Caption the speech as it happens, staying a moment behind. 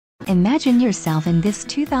imagine yourself in this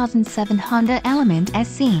 2007 Honda Element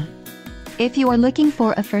SE. If you are looking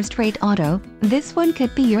for a first-rate auto, this one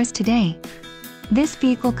could be yours today. This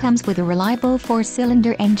vehicle comes with a reliable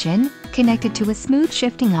 4-cylinder engine, connected to a smooth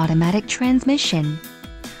shifting automatic transmission.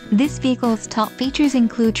 This vehicle's top features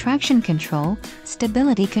include traction control,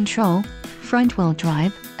 stability control, front-wheel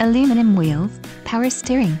drive, aluminum wheels, power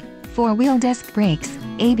steering, 4-wheel disc brakes,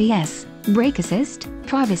 ABS, brake assist,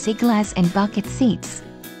 privacy glass and bucket seats.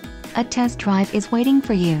 A test drive is waiting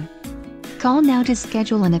for you. Call now to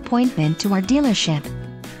schedule an appointment to our dealership.